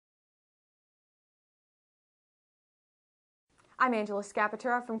I'm Angela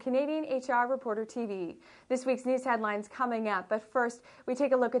Scappatura from Canadian HR Reporter TV. This week's news headlines coming up, but first we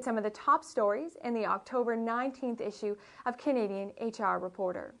take a look at some of the top stories in the October 19th issue of Canadian HR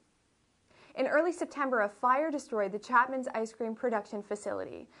Reporter. In early September, a fire destroyed the Chapman's ice cream production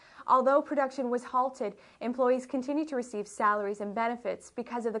facility. Although production was halted, employees continue to receive salaries and benefits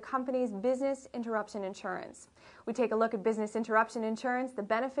because of the company's business interruption insurance. We take a look at business interruption insurance, the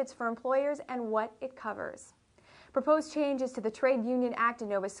benefits for employers, and what it covers. Proposed changes to the Trade Union Act in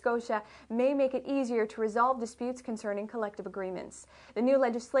Nova Scotia may make it easier to resolve disputes concerning collective agreements. The new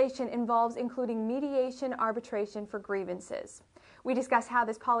legislation involves including mediation arbitration for grievances. We discuss how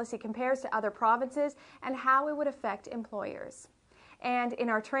this policy compares to other provinces and how it would affect employers. And in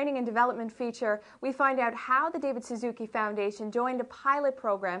our training and development feature, we find out how the David Suzuki Foundation joined a pilot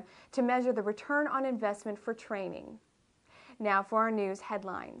program to measure the return on investment for training. Now for our news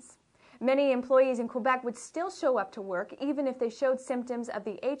headlines. Many employees in Quebec would still show up to work even if they showed symptoms of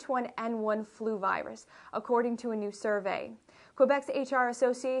the H1N1 flu virus, according to a new survey. Quebec's HR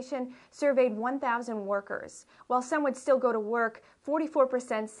Association surveyed 1,000 workers. While some would still go to work,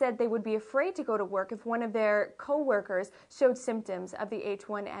 44% said they would be afraid to go to work if one of their co-workers showed symptoms of the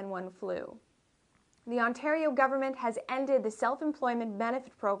H1N1 flu. The Ontario government has ended the self-employment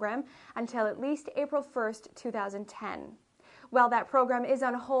benefit program until at least April 1st, 2010. While that program is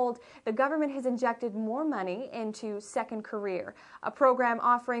on hold, the government has injected more money into Second Career, a program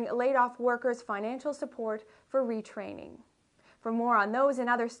offering laid-off workers financial support for retraining. For more on those and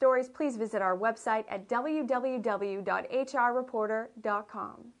other stories, please visit our website at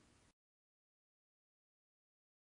www.hrreporter.com.